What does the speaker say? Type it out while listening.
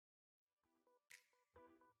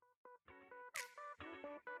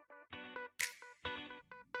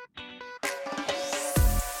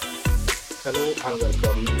Hello and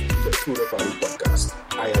welcome to the Through the Valley podcast.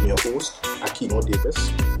 I am your host, Aquino Davis,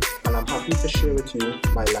 and I'm happy to share with you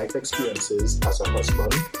my life experiences as a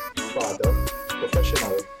husband, father,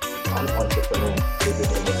 professional, and entrepreneur living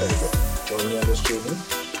in the Caribbean. Join me on this journey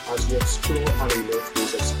as we explore and relive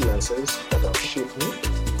those experiences that have shaped me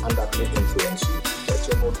and that may influence you. Get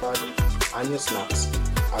your notepad and your snacks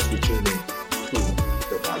as we journey through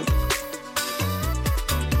the valley.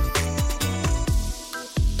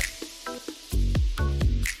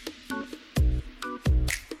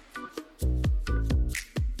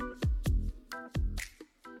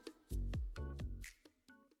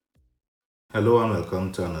 Hello and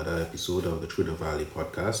welcome to another episode of the Through the Valley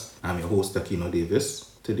podcast. I'm your host, Aquino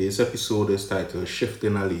Davis. Today's episode is titled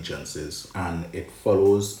Shifting Allegiances, and it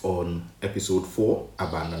follows on episode 4,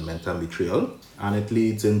 Abandonment and Betrayal, and it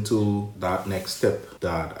leads into that next step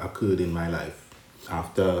that occurred in my life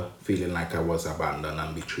after feeling like I was abandoned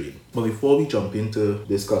and betrayed. But before we jump into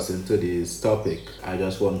discussing today's topic, I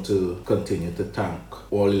just want to continue to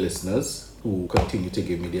thank all the listeners who continue to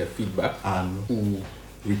give me their feedback and who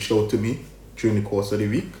reached out to me during the course of the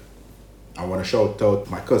week. I want to shout out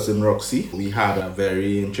my cousin Roxy. We had a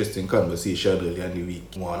very interesting conversation earlier in the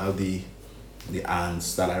week. One of the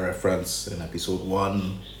aunts that I referenced in episode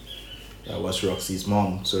 1, that was Roxy's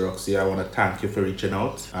mom. So Roxy, I want to thank you for reaching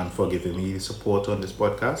out and for giving me support on this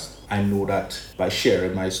podcast. I know that by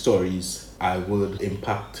sharing my stories, I would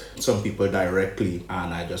impact some people directly,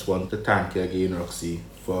 and I just want to thank you again, Roxy,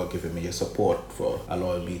 for giving me your support, for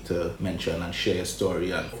allowing me to mention and share a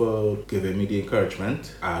story, and for giving me the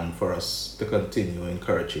encouragement and for us to continue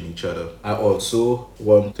encouraging each other. I also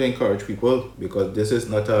want to encourage people, because this is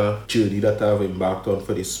not a journey that I've embarked on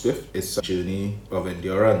for this swift, it's a journey of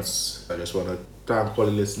endurance. I just want to thank all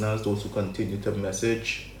the listeners, those who continue to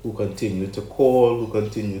message, who continue to call, who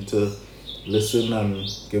continue to listen and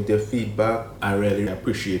give their feedback. I really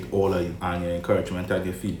appreciate all of you, and your encouragement and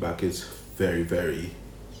your feedback is very, very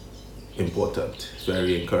important. It's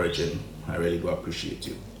very encouraging. I really do appreciate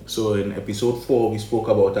you. So in episode 4, we spoke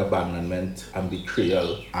about abandonment and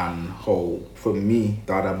betrayal, and how, for me,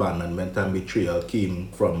 that abandonment and betrayal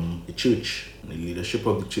came from the church, the leadership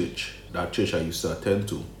of the church, that church I used to attend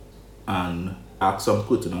to, and ask some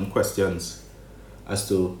pertinent questions as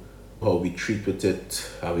to how we treat with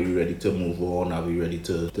it. Are we ready to move on? Are we ready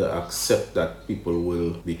to accept that people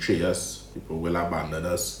will betray us, people will abandon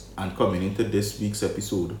us? And coming into this week's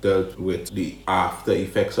episode dealt with the after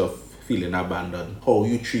effects of feeling abandoned, how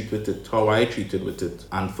you treat with it, how I treated with it.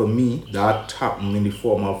 And for me, that happened in the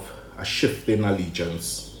form of a shift in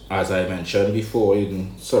allegiance. As I mentioned before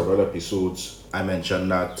in several episodes, I mentioned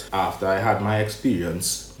that after I had my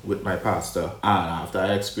experience with my pastor, and after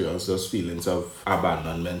I experienced those feelings of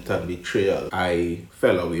abandonment and betrayal, I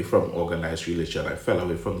fell away from organized religion. I fell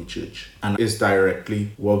away from the church. And it's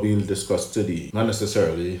directly what we'll discuss today. Not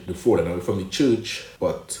necessarily the falling away from the church,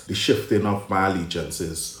 but the shifting of my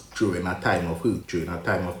allegiances during a time of hurt, during a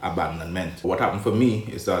time of abandonment. What happened for me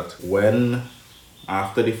is that when,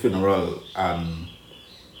 after the funeral and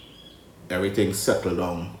everything settled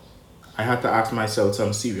down, I had to ask myself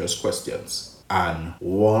some serious questions. And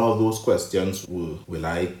one of those questions will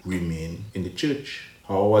I remain in the church?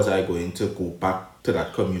 How was I going to go back to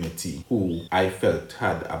that community who I felt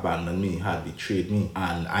had abandoned me, had betrayed me?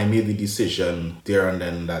 And I made the decision there and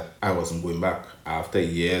then that I wasn't going back. After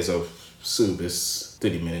years of service to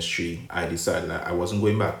the ministry, I decided that I wasn't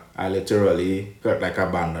going back. I literally felt like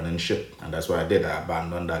abandoning ship, and that's what I did. I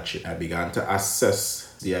abandoned that ship. I began to assess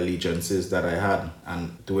the allegiances that I had,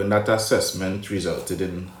 and doing that assessment resulted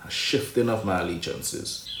in a shifting of my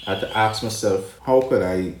allegiances. I had to ask myself, how could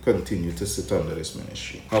I continue to sit under this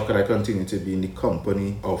ministry? How could I continue to be in the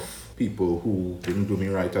company of people who didn't do me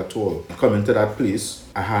right at all? Coming to that place,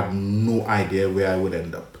 I had no idea where I would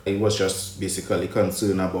end up. I was just basically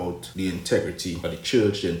concerned about the integrity of the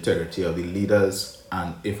church, the integrity of the leaders,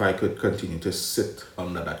 and if I could continue to sit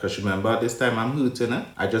under that. Because remember, at this time I'm hurting.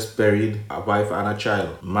 I just buried a wife and a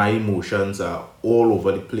child. My emotions are all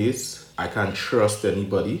over the place. I can't trust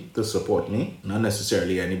anybody to support me. Not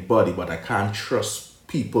necessarily anybody, but I can't trust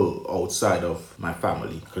people outside of my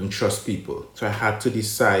family. I couldn't trust people. So I had to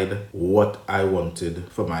decide what I wanted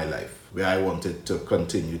for my life. Where I wanted to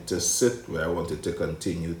continue to sit, where I wanted to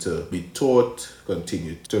continue to be taught,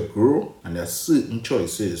 continue to grow. And there are certain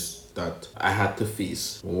choices that I had to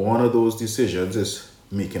face. One of those decisions is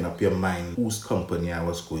making up your mind whose company I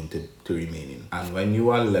was going to remain in. And when you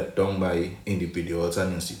are let down by individuals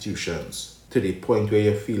and institutions, to the point where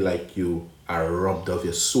you feel like you are robbed of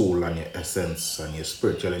your soul and your essence and your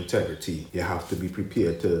spiritual integrity, you have to be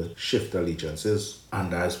prepared to shift allegiances.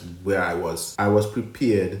 And that's where I was. I was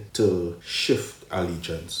prepared to shift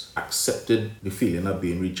allegiance, accepted the feeling of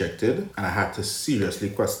being rejected, and I had to seriously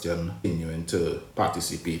question continuing to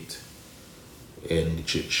participate in the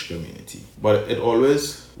church community. But it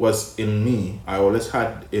always was in me. I always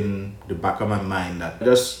had in the back of my mind that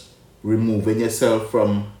just removing yourself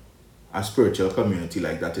from a spiritual community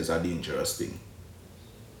like that is a dangerous thing.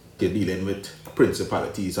 You're dealing with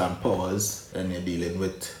principalities and powers, and you're dealing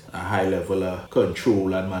with a high level of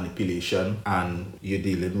control and manipulation, and you're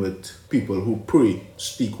dealing with people who pray,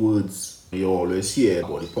 speak words. You always hear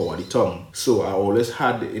about the power of the tongue. So I always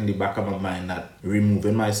had in the back of my mind that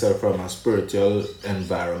removing myself from a spiritual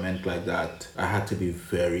environment like that, I had to be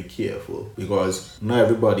very careful, because not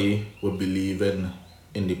everybody would believe in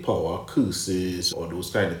the power of curses or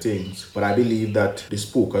those kind of things. But I believe that the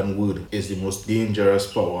spoken word is the most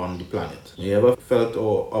dangerous power on the planet. You ever felt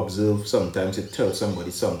or observed sometimes you tell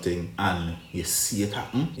somebody something and you see it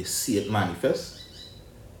happen, you see it manifest?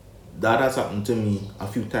 That has happened to me a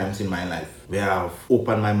few times in my life, where I've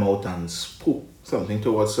opened my mouth and spoke something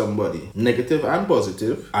towards somebody, negative and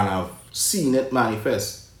positive, and I've seen it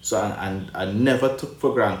manifest. So I never took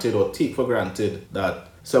for granted or take for granted that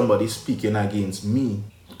somebody speaking against me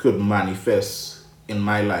could manifest in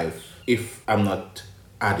my life if I'm not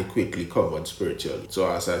adequately covered spiritually. So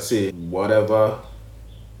as I say, whatever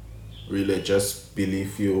religious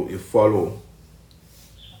belief you follow,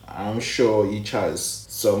 I'm sure each has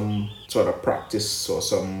some sort of practice or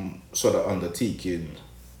some sort of undertaking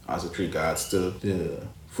as it regards to the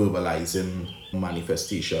verbalizing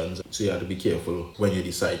manifestations. So you have to be careful when you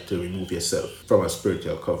decide to remove yourself from a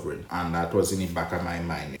spiritual covering. And that was in the back of my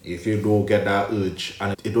mind. If you don't get that urge,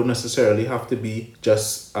 and it don't necessarily have to be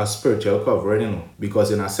just a spiritual covering,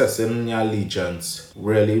 because in assessing your allegiance,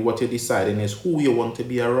 really what you're deciding is who you want to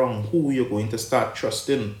be around, who you're going to start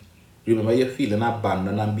trusting. Remember, you're feeling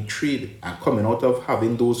abandoned and betrayed, and coming out of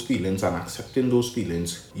having those feelings and accepting those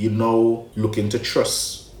feelings, you're now looking to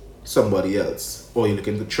trust somebody else, or you're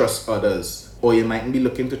looking to trust others, or you mightn't be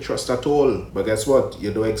looking to trust at all. But guess what?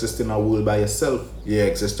 You don't exist in a world by yourself. You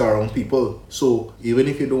exist around people. So even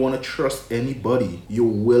if you don't want to trust anybody, you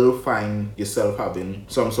will find yourself having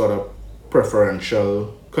some sort of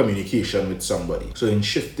preferential communication with somebody. So in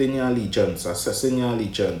shifting your allegiance, assessing your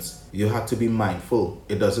allegiance, you have to be mindful.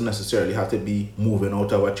 It doesn't necessarily have to be moving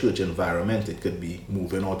out of a church environment. It could be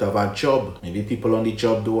moving out of a job. Maybe people on the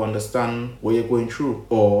job don't understand what you're going through,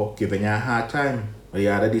 or giving you a hard time. But you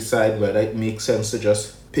have to decide whether it makes sense to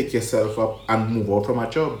just pick yourself up and move out from a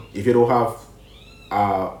job. If you don't have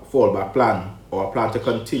a fallback plan or a plan to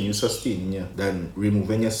continue sustaining you, then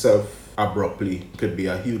removing yourself abruptly could be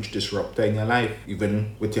a huge disruptor in your life,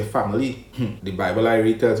 even with your family. The Bible I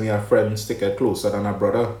read tells me a friend sticketh closer than a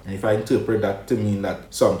brother. And if I interpret that to mean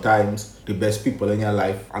that sometimes the best people in your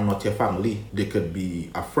life are not your family, they could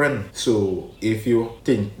be a friend. So if you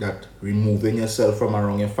think that removing yourself from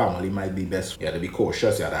around your family might be best, you have to be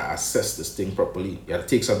cautious. You have to assess this thing properly. You have to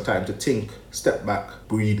take some time to think, step back,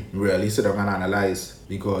 breathe, really sit down and analyze,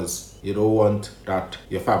 because you don't want that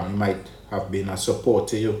your family might have been a support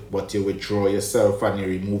to you, but you withdraw yourself and you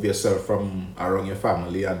remove yourself from around your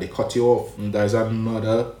family and they cut you off. And there's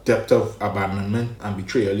another depth of abandonment and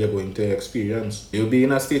betrayal you're going to experience. You'll be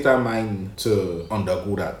in a state of mind to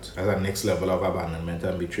undergo that as a next level of abandonment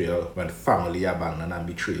and betrayal, when family abandon and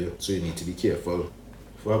betray you. So you need to be careful.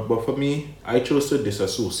 But for me, I chose to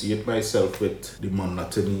disassociate myself with the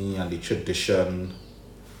monotony and the tradition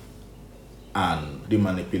and the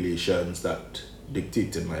manipulations that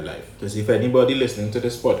dictated my life. Because if anybody listening to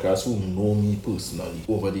this podcast who know me personally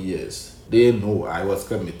over the years, they know I was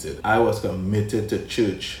committed. I was committed to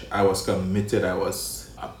church. I was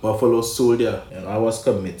a Buffalo soldier, and I was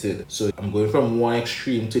committed. So I'm going from one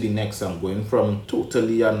extreme to the next. I'm going from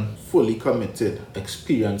totally and fully committed,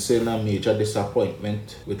 experiencing a major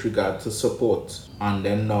disappointment with regard to support, and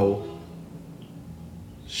then now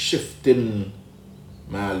shifting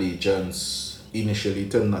my allegiance initially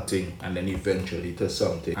to nothing and then eventually to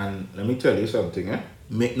something. And let me tell you something,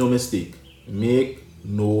 make no mistake.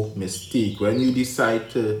 When you decide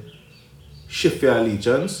to shift your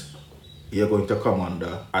allegiance, you're going to come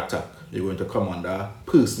under attack. You're going to come under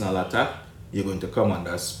personal attack. You're going to come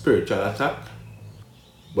under spiritual attack.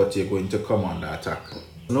 But you're going to come under attack.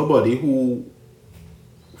 Nobody who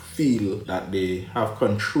feel that they have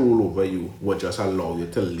control over you would just allow you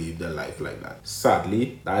to live their life like that.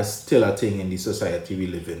 Sadly, that's still a thing in the society we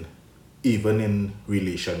live in, even in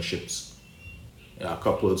relationships. There are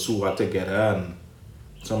couples who are together and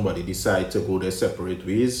somebody decide to go their separate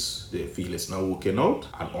ways, they feel it's not working out,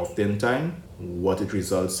 and oftentimes what it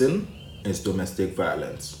results in is domestic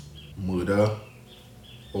violence, murder,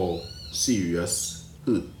 or serious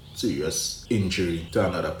hurt, serious injury to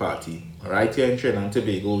another party. Right here in Trinidad and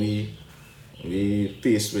Tobago, we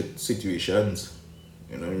faced with situations,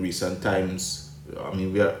 in recent times. I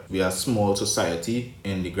mean, we are a small society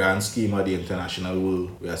in the grand scheme of the international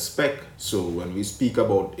world. We are spec. So when we speak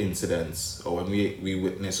about incidents, or when we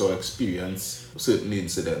witness or experience certain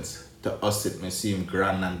incidents, to us it may seem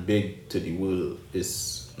grand and big, to the world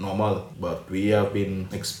is normal. But we have been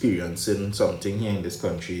experiencing something here in this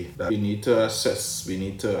country that we need to assess. We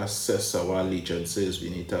need to assess our allegiances. We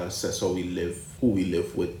need to assess how we live, who we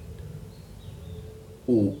live with,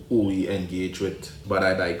 who we engage with. But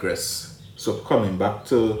I digress. So coming back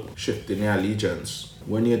to shifting your allegiance,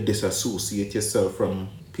 when you disassociate yourself from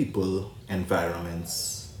people,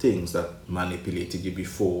 environments, things that manipulated you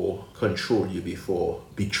before, control you before,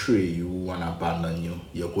 betray you and abandon you,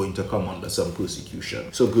 you're going to come under some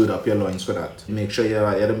persecution. So gird up your loins for that. Make sure you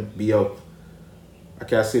don't be up. I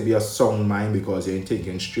can't say be a sound mind because you ain't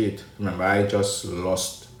thinking straight. Remember, I just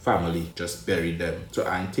lost family, just buried them. So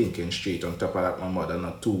I'm thinking straight. On top of that, my mother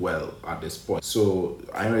not too well at this point. So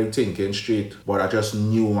I'm really thinking straight, but I just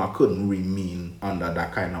knew I couldn't remain under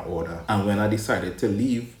that kind of order. And when I decided to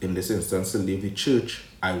leave, in this instance, to leave the church,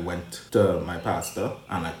 I went to my pastor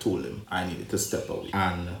and I told him I needed to step away.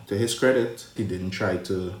 And to his credit, he didn't try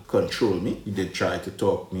to control me. He did try to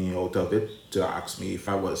talk me out of it, to ask me if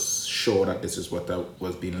I was sure that this is what I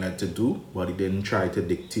was being led to do, but he didn't try to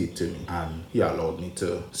dictate to me, and he allowed me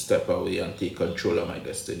to step away and take control of my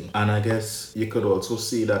destiny. And I guess you could also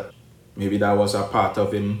see that maybe that was a part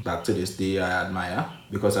of him that to this day I admire,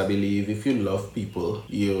 because I believe if you love people,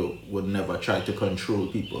 you would never try to control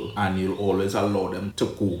people, and you'll always allow them to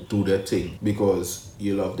go do their thing because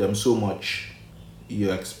you love them so much.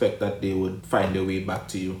 You expect that they would find their way back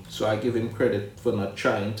to you. So I give him credit for not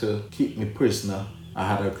trying to keep me prisoner. I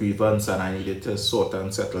had a grievance and I needed to sort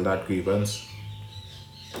and settle that grievance.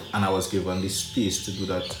 And I was given the space to do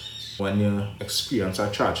that. When you experience a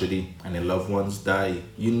tragedy and your loved ones die,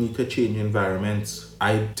 you need to change environments.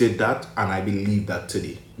 I did that and I believe that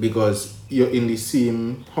today. Because you're in the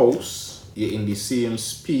same house, you're in the same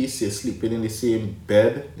space, you're sleeping in the same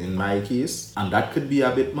bed, in my case, and that could be a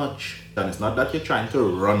bit much. And it's not that you're trying to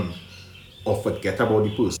run or forget about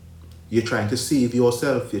the person. You're trying to save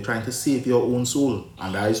yourself, you're trying to save your own soul.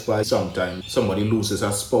 And that is why sometimes somebody loses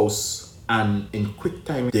a spouse and in quick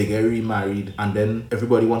time they get remarried, and then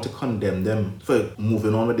everybody want to condemn them for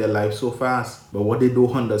moving on with their life so fast. But what they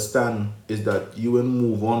don't understand is that you will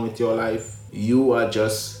move on with your life. You are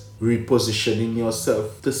just repositioning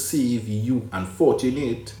yourself to save you. And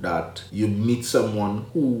fortunate that you meet someone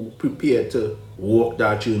who prepared to walk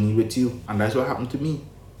that journey with you. And that's what happened to me.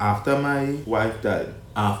 After my wife died,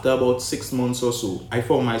 after about 6 months or so, I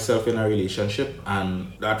found myself in a relationship,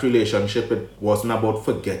 and that relationship, it wasn't about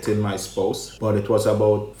forgetting my spouse, but it was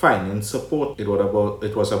about finding support. It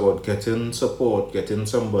was about getting support, getting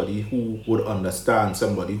somebody who would understand,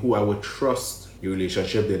 somebody who I would trust. The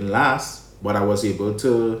relationship didn't last, but I was able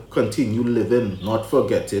to continue living, not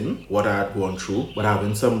forgetting what I had gone through, but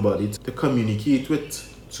having somebody to communicate with.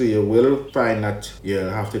 So you will find that you'll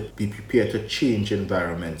have to be prepared to change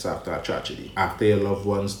environments after a tragedy. After your loved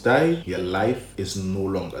ones die, your life is no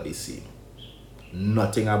longer the same.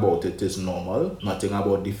 Nothing about it is normal. Nothing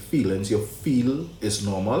about the feelings you feel is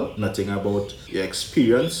normal. Nothing about your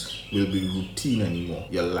experience will be routine anymore.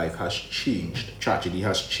 Your life has changed. Tragedy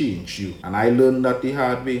has changed you. And I learned that the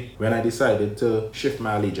hard way when I decided to shift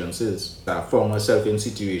my allegiances. I found myself in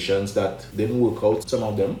situations that didn't work out, some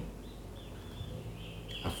of them.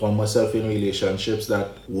 I found myself in relationships that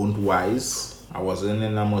weren't wise. I wasn't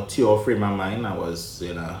in a mature frame of mind. I was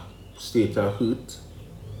in a state of hurt.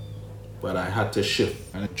 But I had to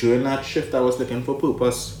shift. And during that shift, I was looking for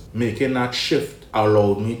purpose. Making that shift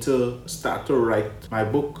allowed me to start to write my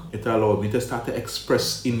book. It allowed me to start to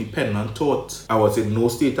express independent thought. I was in no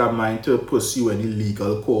state of mind to pursue any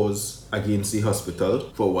legal cause against the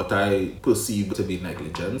hospital for what I perceived to be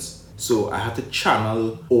negligence. So I had to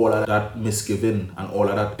channel all of that misgiving and all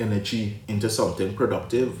of that energy into something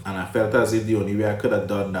productive. And I felt as if the only way I could have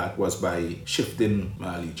done that was by shifting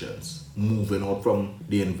my allegiance, moving out from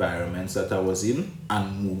the environments that I was in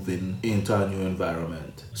and moving into a new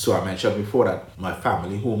environment. So I mentioned before that my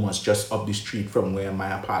family home was just up the street from where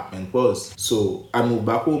my apartment was. So I moved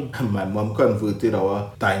back home and my mom converted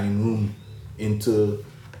our dining room into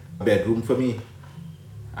a bedroom for me.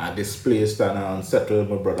 I displaced and unsettled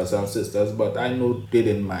my brothers and sisters, but I know they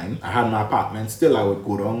didn't mind. I had my apartment still. I would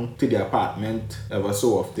go down to the apartment ever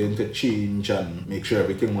so often to change and make sure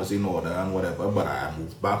everything was in order and whatever, but I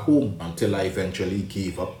moved back home until I eventually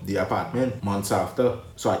gave up the apartment months after.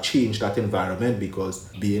 So I changed that environment because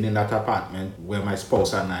being in that apartment where my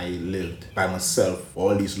spouse and I lived by myself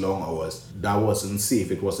all these long hours, that wasn't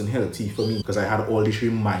safe. It wasn't healthy for me because I had all these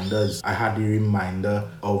reminders. I had the reminder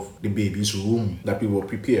of the baby's room that we were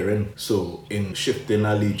preparing. So in shifting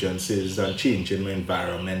allegiances and changing my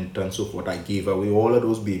environment and so forth, I gave away all of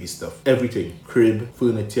those baby stuff. Everything. Crib,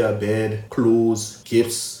 furniture, bed, clothes,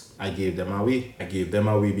 gifts. I gave them away. I gave them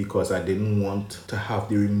away because I didn't want to have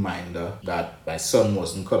the reminder that my son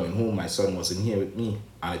wasn't coming home, my son wasn't here with me.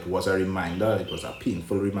 And it was a reminder, it was a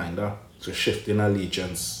painful reminder. So shifting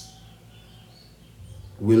allegiance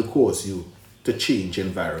will cause you to change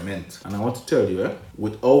environment. And I want to tell you,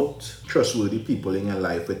 without trustworthy people in your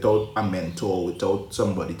life, without a mentor, without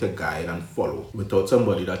somebody to guide and follow, without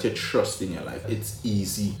somebody that you trust in your life, it's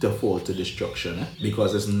easy to fall to destruction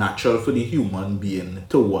because it's natural for the human being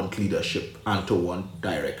to want leadership and to want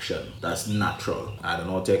direction. That's natural. I don't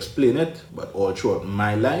know how to explain it, but all throughout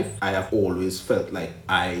my life, I have always felt like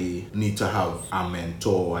I need to have a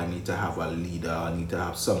mentor, I need to have a leader, I need to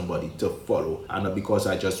have somebody to follow. And not because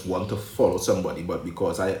I just want to follow somebody, but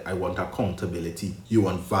because I want accountability. You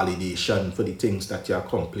want validation for the things that you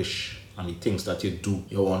accomplish and the things that you do.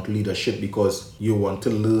 You want leadership because you want to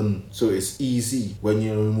learn. So it's easy when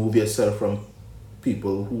you remove yourself from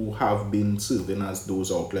people who have been serving as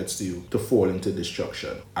those outlets to you to fall into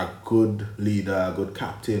destruction. A good leader, a good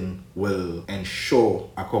captain will ensure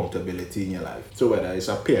accountability in your life. So whether it's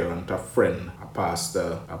a parent, a friend, a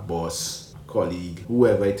pastor, a boss, colleague,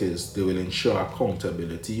 whoever it is, they will ensure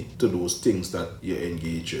accountability to those things that you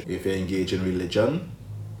engage in. If you engage in religion,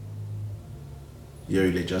 your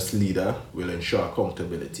religious leader will ensure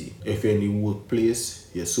accountability. If you're in the workplace,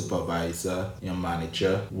 your supervisor, your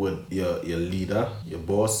manager, your leader, your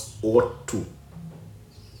boss ought to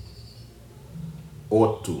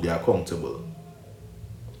be accountable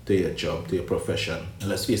to your job, to your profession. And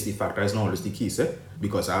let's face the fact that is not always the case,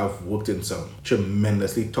 because I've worked in some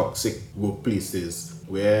tremendously toxic workplaces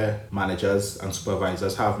where managers and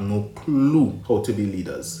supervisors have no clue how to be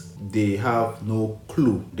leaders. They have no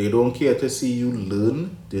clue. They don't care to see you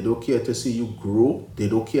learn. They don't care to see you grow. They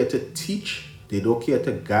don't care to teach. They don't care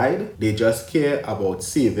to guide. They just care about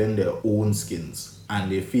saving their own skins.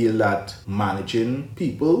 And they feel that managing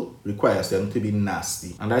people requires them to be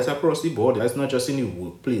nasty. And that's across the board. That's not just in the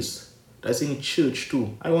workplace. That's in church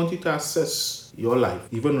too. I want you to assess your life,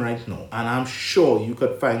 even right now. And I'm sure you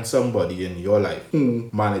could find somebody in your life who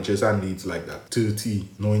manages and leads like that. Dirty,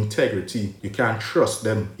 no integrity. You can't trust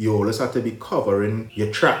them. You always have to be covering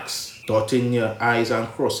your tracks, dotting your I's and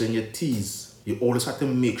crossing your T's. You always have to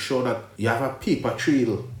make sure that you have a paper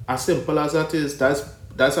trail. As simple as that is,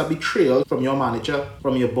 that's a betrayal from your manager,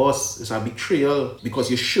 from your boss. It's a betrayal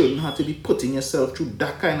because you shouldn't have to be putting yourself through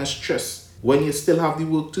that kind of stress when you still have the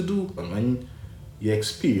work to do. And when you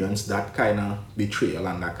experience that kind of betrayal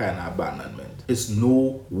and that kind of abandonment, it's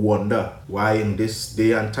no wonder why in this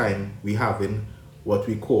day and time we having what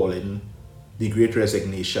we call in the Great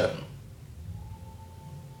Resignation.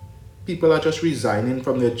 People are just resigning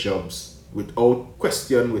from their jobs without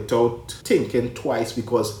question, without thinking twice,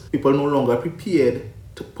 because people are no longer prepared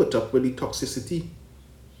to put up with the toxicity,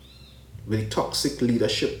 with the toxic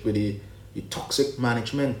leadership, with the toxic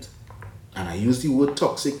management. And I use the word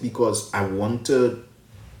toxic because I want to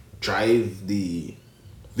drive the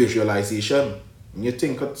visualization. When you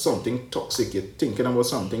think of something toxic, you're thinking about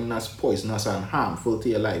something that's poisonous and harmful to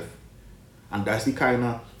your life. And that's the kind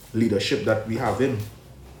of leadership that we have in.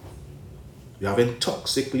 We have in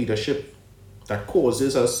toxic leadership that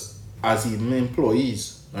causes us as even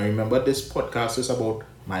employees. Now remember, this podcast is about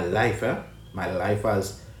my life, my life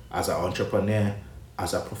as an entrepreneur,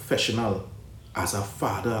 as a professional, as a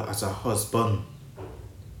father, as a husband,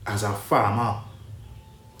 as a farmer.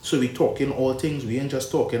 So we're talking all things. We ain't just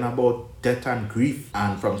talking about death and grief.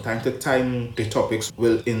 And from time to time, the topics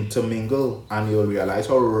will intermingle and you'll realize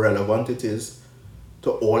how relevant it is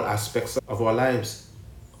to all aspects of our lives.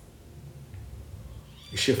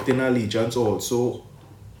 Shifting allegiance also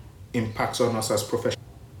impacts on us as professionals.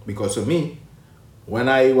 Because for me, when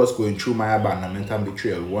I was going through my abandonment and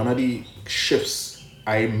betrayal, one of the shifts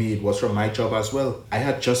I made was from my job as well. I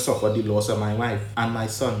had just suffered the loss of my wife and my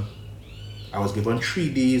son. I was given 3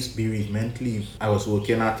 days bereavement leave. I was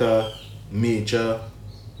working at a major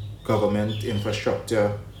government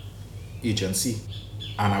infrastructure agency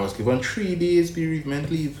and I was given 3 days bereavement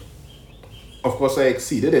leave. Of course, I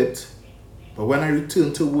exceeded it But when I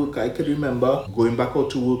returned to work, I could remember going back out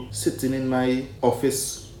to work, sitting in my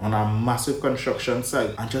office on a massive construction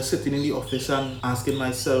site and just sitting in the office and asking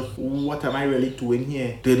myself, what am I really doing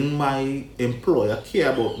here? Didn't my employer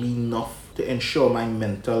care about me enough to ensure my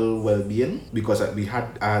mental well-being? Because I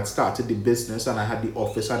had started the business and I had the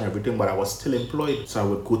office and everything, but I was still employed. So I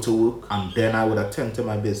would go to work and then I would attend to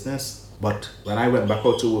my business. But when I went back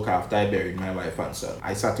out to work after I buried my wife and son,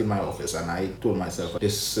 I sat in my office and I told myself,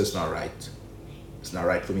 this is not right. It's not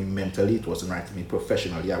right for me mentally. It wasn't right for me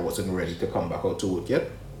professionally. I wasn't ready to come back out to work yet.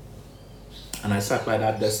 And I sat by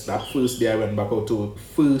that desk that first day I went back out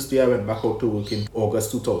to work in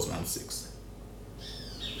August 2006.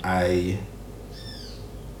 I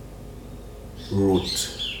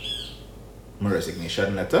wrote my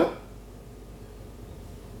resignation letter,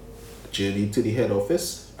 journeyed to the head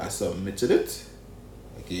office, I submitted it,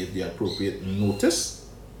 I gave the appropriate notice,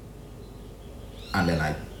 and then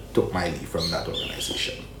I took my leave from that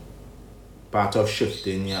organization. Part of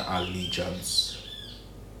shifting your allegiance,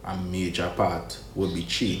 a major part would be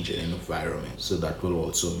changing environment. So that will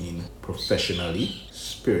also mean professionally,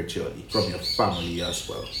 spiritually, from your family as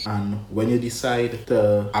well. And when you decide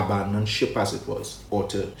to abandon ship as it was, or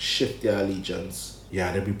to shift your allegiance, you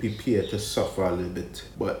had to be prepared to suffer a little bit.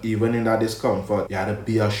 But even in that discomfort, you had to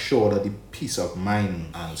be assured of the peace of mind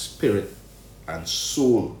and spirit and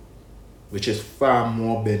soul, which is far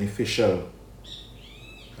more beneficial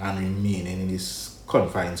than remaining in these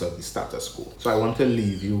confines of the status quo. So I want to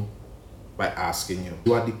leave you by asking you,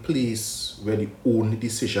 you are the place where the only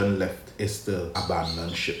decision left is to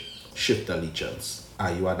abandon ship, shift allegiance.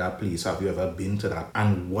 Are you at that place? Have you ever been to that?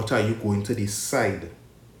 And what are you going to decide?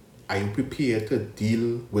 Are you prepared to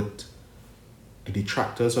deal with the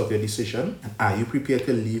detractors of your decision? And are you prepared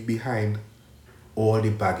to leave behind all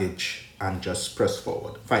the baggage and just press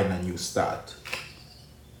forward? Find a new start.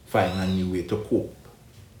 Find a new way to cope.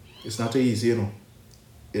 It's not easy, you know.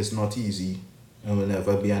 It's not easy. It will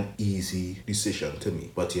never be an easy decision to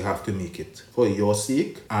make. But you have to make it for your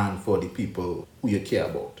sake and for the people who you care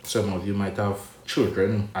about. Some of you might have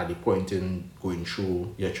children at the point in going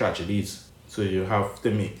through your tragedies. So you have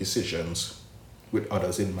to make decisions with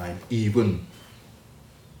others in mind, even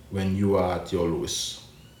when you are at your lowest.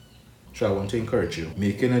 So I want to encourage you.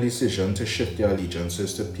 Making a decision to shift your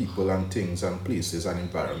allegiances to people and things and places and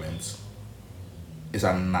environments is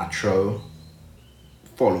a natural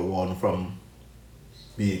follow-on from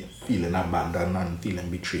feeling abandoned and feeling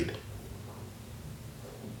betrayed.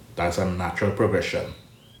 That's a natural progression.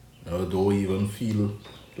 Though you even feel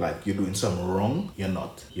like you're doing something wrong, you're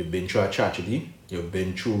not. You've been through a tragedy, you've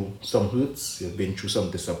been through some hurts, you've been through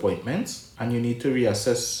some disappointments, and you need to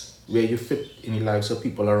reassess where you fit in the lives of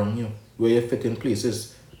people around you, where you fit in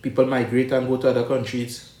places. People migrate and go to other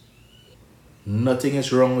countries. Nothing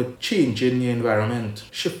is wrong with changing your environment,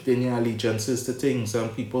 shifting your allegiances to things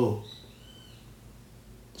and people.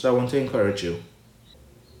 So I want to encourage you.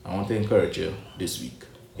 I want to encourage you this week.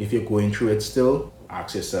 If you're going through it still,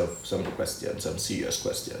 ask yourself some questions, some serious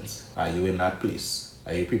questions. Are you in that place?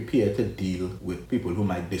 Are you prepared to deal with people who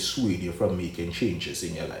might dissuade you from making changes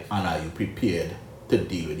in your life? And are you prepared to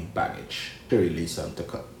deal with the baggage, to release and to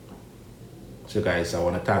cut? So guys, I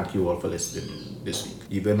want to thank you all for listening this week.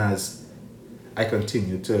 Even as I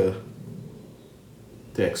continue to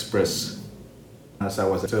express, as I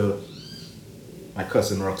was to my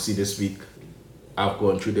cousin Roxy this week, I've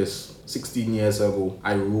gone through this 16 years ago.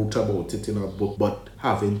 I wrote about it in a book, but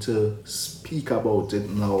having to speak about it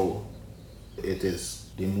now, it is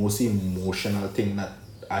the most emotional thing that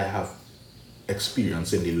I have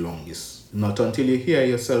experienced in the longest. Not until you hear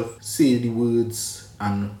yourself say the words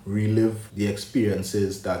and relive the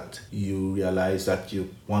experiences that you realize that you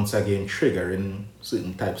once again triggering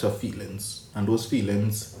certain types of feelings. And those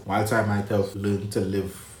feelings, whilst I might have learned to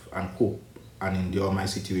live and cope and endure my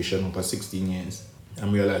situation over 16 years,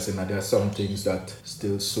 I'm realizing that there are some things that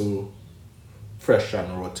still so fresh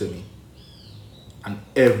and raw to me. And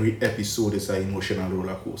every episode is an emotional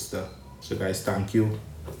roller coaster. So guys, thank you.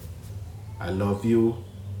 I love you.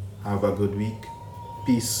 Have a good week.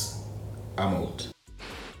 Peace. I'm out.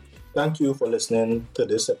 Thank you for listening to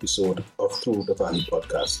this episode of Through the Valley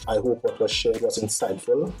podcast. I hope what was shared was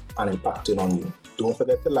insightful and impacting on you. Don't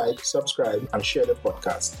forget to like, subscribe, and share the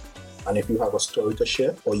podcast. And if you have a story to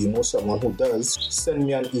share or you know someone who does, send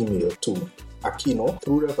me an email to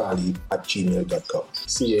akino@throughthevalley@gmail.com.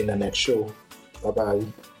 See you in the next show. Bye-bye.